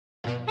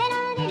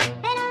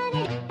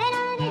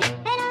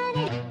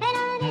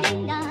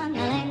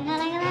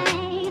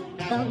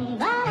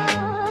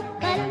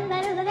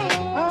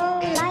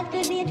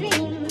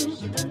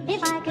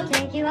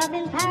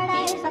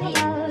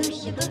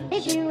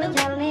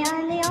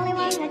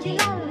that you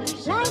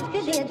yours. Life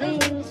could be a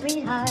dream,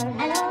 sweetheart.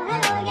 Hello,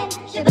 hello again.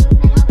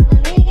 Shaboom, and over the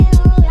weekend.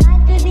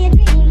 Life could be a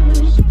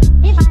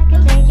dream. If I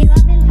could take you up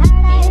in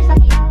paradise,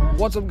 I'd yours.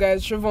 What's up,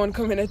 guys? Siobhan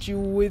coming at you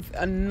with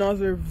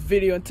another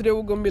video, and today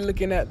we're going to be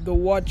looking at the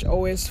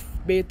watchOS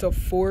beta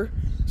 4.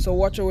 So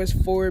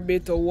watchOS 4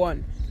 beta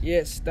 1.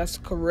 Yes, that's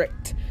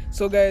correct.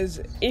 So guys,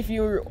 if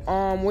you're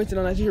waiting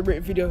on a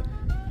jailbreak video,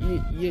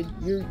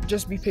 you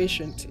just be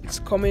patient. It's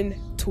coming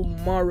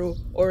tomorrow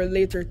or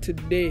later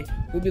today.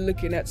 We'll be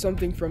looking at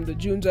something from the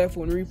June's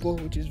iPhone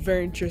repo, which is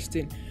very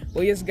interesting.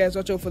 Well, yes guys,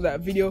 watch out for that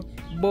video.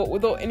 But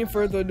without any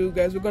further ado,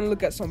 guys, we're gonna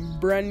look at some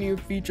brand new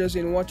features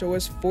in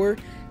watchOS 4.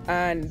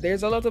 And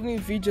there's a lot of new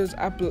features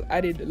Apple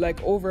added,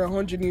 like over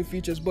 100 new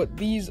features, but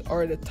these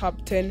are the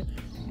top 10,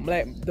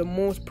 like the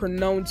most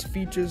pronounced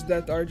features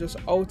that are just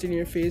out in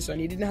your face, and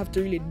you didn't have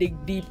to really dig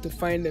deep to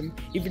find them.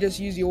 If you just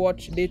use your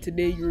watch day to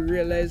day, you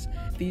realize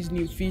these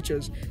new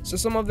features. So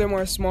some of them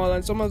are small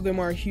and some of them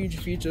are huge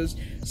features.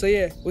 So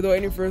yeah, without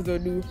any further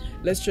ado,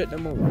 let's check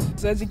them out.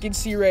 So as you can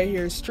see right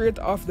here, straight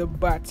off the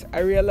bat, I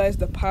realized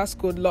the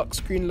passcode lock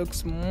screen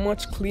looks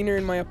much cleaner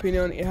in my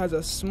opinion. It has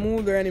a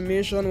smoother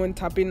animation when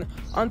tapping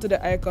onto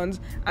the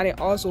icons, and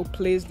it also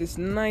plays this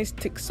nice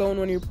tick sound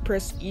when you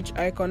press each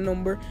icon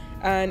number.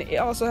 And it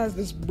also has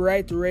this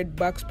bright red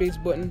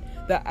backspace button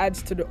that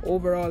adds to the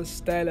overall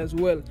style as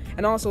well.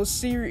 And also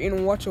Siri in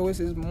watchOS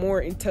is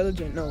more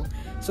intelligent now.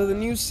 So the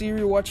new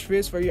Siri watch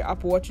face for your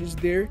Apple Watch is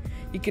there.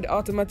 It could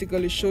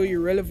automatically show you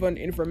relevant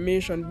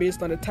information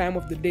based on the time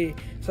of the day.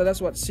 So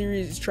that's what Siri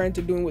is trying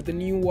to do with the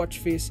new watch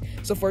face.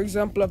 So for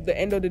example, at the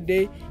end of the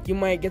day, you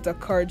might get a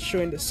card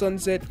showing the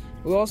sunset.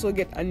 We'll also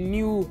get a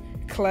new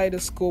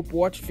kaleidoscope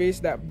watch face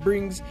that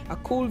brings a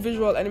cool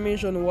visual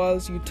animation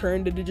whilst you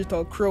turn the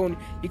digital crown.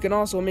 You can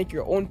also make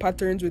your own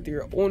patterns with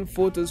your own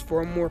photos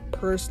for a more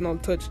personal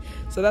touch,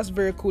 so that's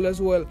very cool as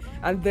well.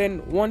 And then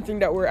one thing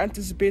that we're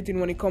anticipating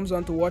when it comes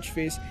on to watch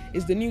face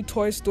is the new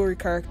Toy Story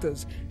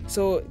characters.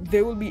 So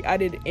they will be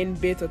added in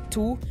beta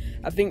 2.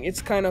 I think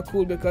it's kind of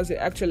cool because it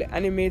actually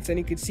animates and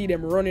you can see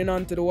them running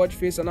onto the watch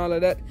face and all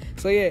of that.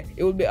 So yeah,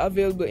 it will be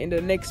available in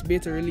the next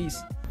beta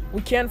release. We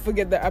can't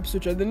forget the app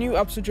switcher. The new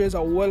app switcher is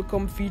a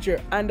welcome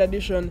feature and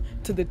addition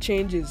to the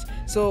changes.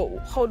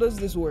 So how does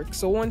this work?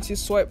 So once you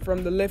swipe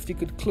from the left, you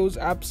could close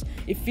apps.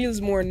 It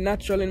feels more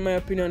natural in my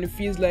opinion. It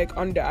feels like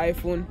on the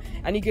iPhone.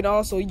 And you can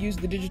also use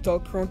the digital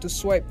crown to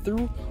swipe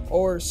through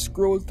or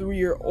scroll through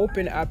your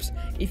open apps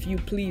if you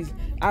please.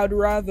 I'd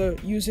rather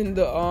using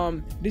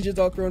the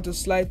digital crown to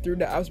slide through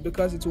the apps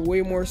because it's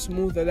way more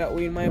smoother that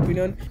way in my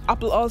opinion.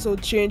 Apple also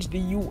changed the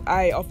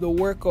UI of the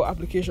workout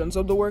application.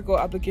 So the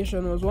workout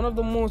application was one of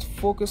the most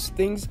focused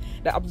things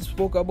that Apple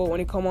spoke about when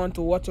it come on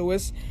to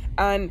watchOS.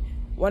 And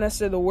when I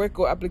said the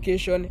workout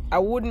application, I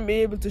wouldn't be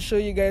able to show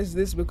you guys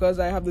this because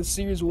I have the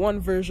Series 1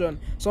 version.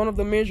 So one of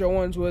the major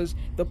ones was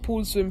the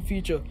pool swim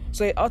feature.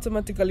 So it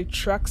automatically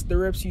tracks the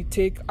reps you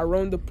take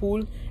around the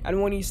pool,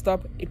 and when you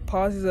stop, it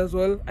pauses as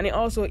well. And it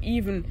also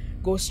even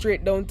goes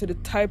straight down to the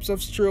types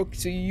of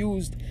strokes you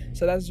used.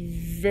 So that's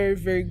very,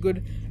 very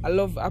good. I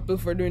love Apple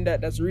for doing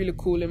that. That's really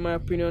cool in my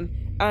opinion.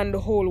 And the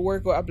whole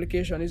workout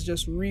application is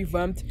just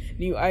revamped,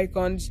 new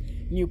icons,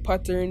 new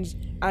patterns,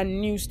 and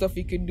new stuff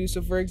you could do.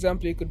 So for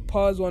example, you could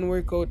pause one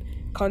workout,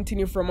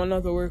 continue from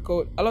another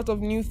workout. A lot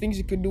of new things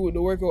you could do with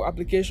the workout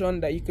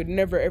application that you could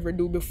never ever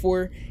do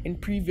before in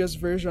previous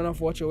version of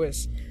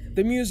watchOS.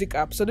 The music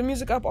app. So the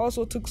music app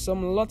also took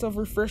lot of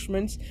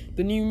refreshments.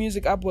 The new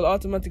music app will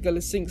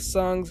automatically sync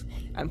songs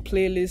and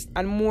playlists,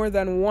 and more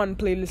than one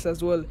playlist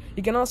as well.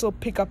 You can also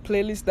pick a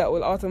playlist that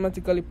will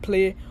automatically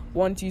play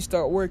once you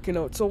start working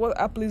out. So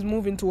what Apple is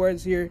moving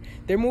towards here,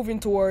 they're moving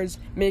towards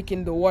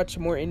making the watch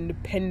more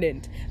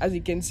independent, as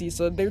you can see.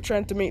 So they're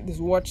trying to make this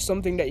watch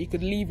something that you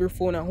could leave your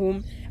phone at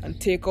home and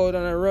take out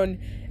on a run,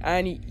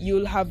 and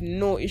you'll have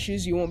no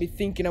issues. You won't be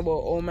thinking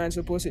about, oh man,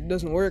 suppose it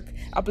doesn't work.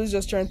 Apple is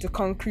just trying to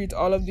concrete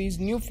all of these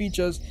new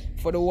features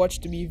for the watch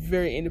to be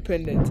very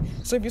independent.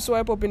 So if you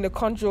swipe up in the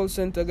control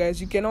center,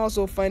 guys, you can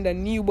also find a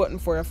new button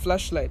for a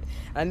flashlight,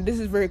 and this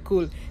is very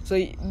cool.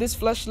 So this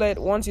flashlight,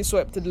 once you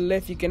swipe to the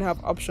left, you can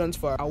have options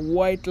for a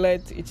white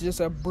light. It's just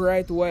a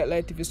bright white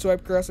light. If you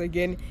swipe across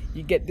again,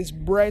 you get this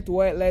bright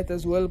white light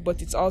as well,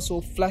 but it's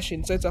also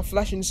flashing, so it's a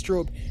flashing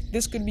strobe.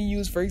 This could be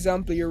used, for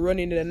example, you're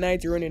running in the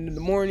night, you're running in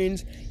the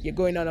mornings, you're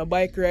going on a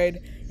bike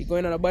ride, you're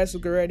going on a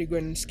bicycle ride, you're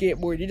going on a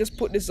skateboard. You just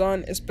put this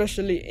on,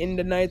 especially in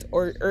the night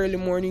or early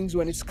mornings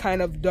when it's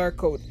kind of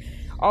dark out.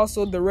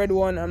 Also the red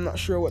one, I'm not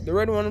sure what the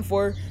red one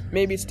for.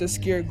 Maybe it's to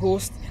scare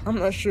ghosts, I'm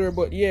not sure,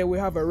 but yeah, we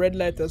have a red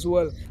light as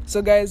well.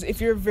 So guys, if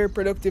you're very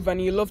productive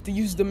and you love to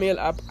use the Mail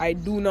app, I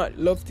do not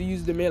love to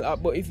use the Mail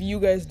app, but if you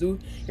guys do,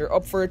 you're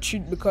up for a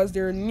treat because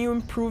there are new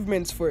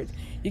improvements for it.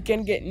 You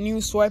can get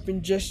new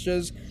swiping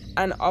gestures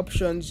and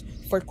options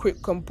for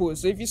quick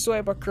compose. So if you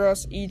swipe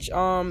across the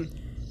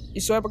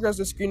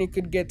screen, you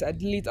could get a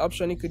delete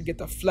option, you could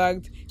get a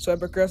flagged.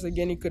 Swipe across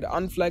again, you could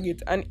unflag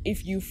it, and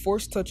if you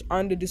force touch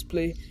on the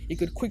display, you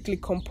could quickly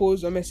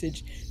compose a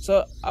message.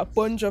 So a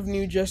bunch of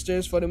new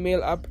gestures for the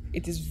Mail app.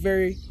 It is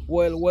very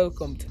well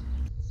welcomed.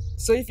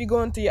 So if you go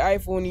onto your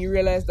iPhone, you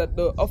realize that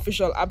the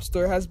official App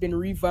Store has been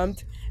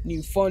revamped,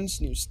 new fonts,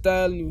 new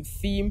style, new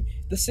theme.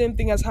 The same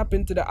thing has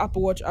happened to the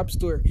Apple Watch App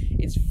Store.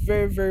 It's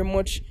very, very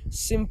much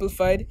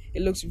simplified.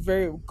 It looks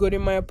very good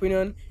in my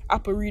opinion.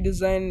 Apple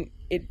redesigned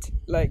it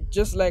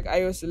just like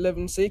iOS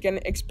 11, so you can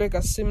expect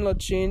a similar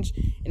change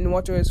in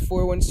watchOS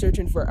 4 when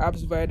searching for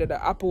apps via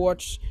the Apple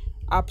Watch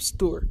App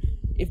Store,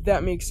 if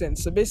that makes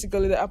sense. So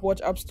basically the Apple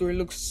Watch App Store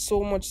looks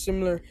so much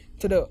similar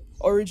to the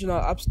original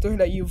App Store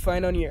that you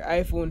find on your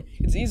iPhone.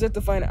 It's easier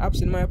to find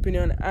apps in my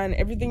opinion, and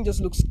everything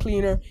just looks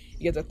cleaner.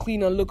 You get a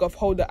cleaner look of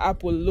how the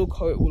app will look,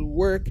 how it will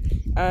work,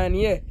 and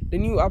yeah, the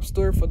new App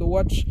Store for the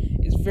watch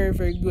is very,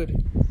 very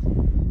good.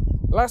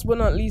 Last but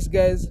not least,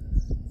 guys,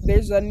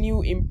 there's a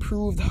new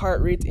improved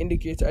heart rate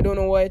indicator. I don't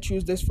know why I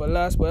choose this for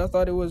last, but I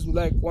thought it was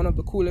like one of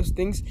the coolest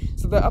things.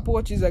 So the Apple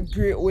Watch is a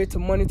great way to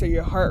monitor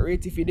your heart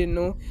rate if you didn't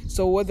know.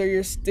 So whether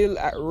you're still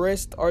at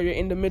rest or you're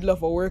in the middle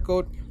of a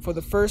workout for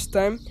the first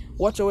time,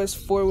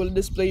 watchOS 4 will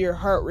display your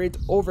heart rate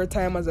over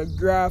time as a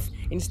graph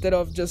instead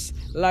of just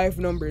live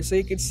numbers. So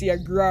you can see a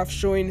graph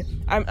showing.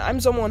 I'm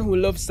someone who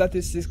loves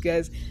statistics,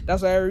 guys.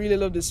 That's why I really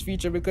love this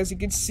feature, because you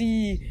can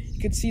see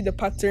the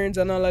patterns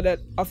and all of that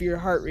of your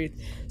heart rate.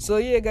 So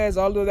yeah, guys,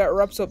 although that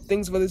wraps up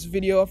things for this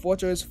video of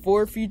watchOS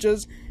 4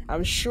 features,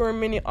 I'm sure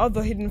many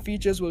other hidden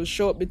features will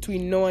show up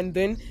between now and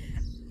then,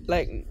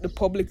 like the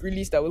public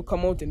release that will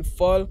come out in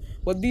fall.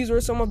 But these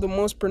were some of the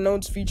most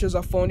pronounced features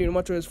I found in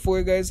watchOS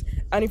 4, guys.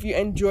 And if you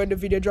enjoyed the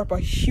video, drop a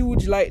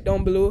huge like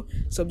down below,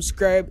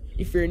 subscribe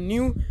if you're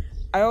new.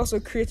 I also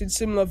created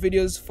similar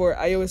videos for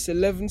iOS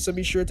 11, so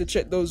be sure to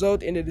check those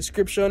out in the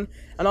description.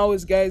 And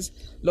always, guys,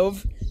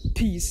 love,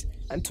 peace,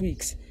 and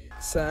tweaks.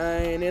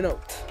 Signing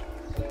out.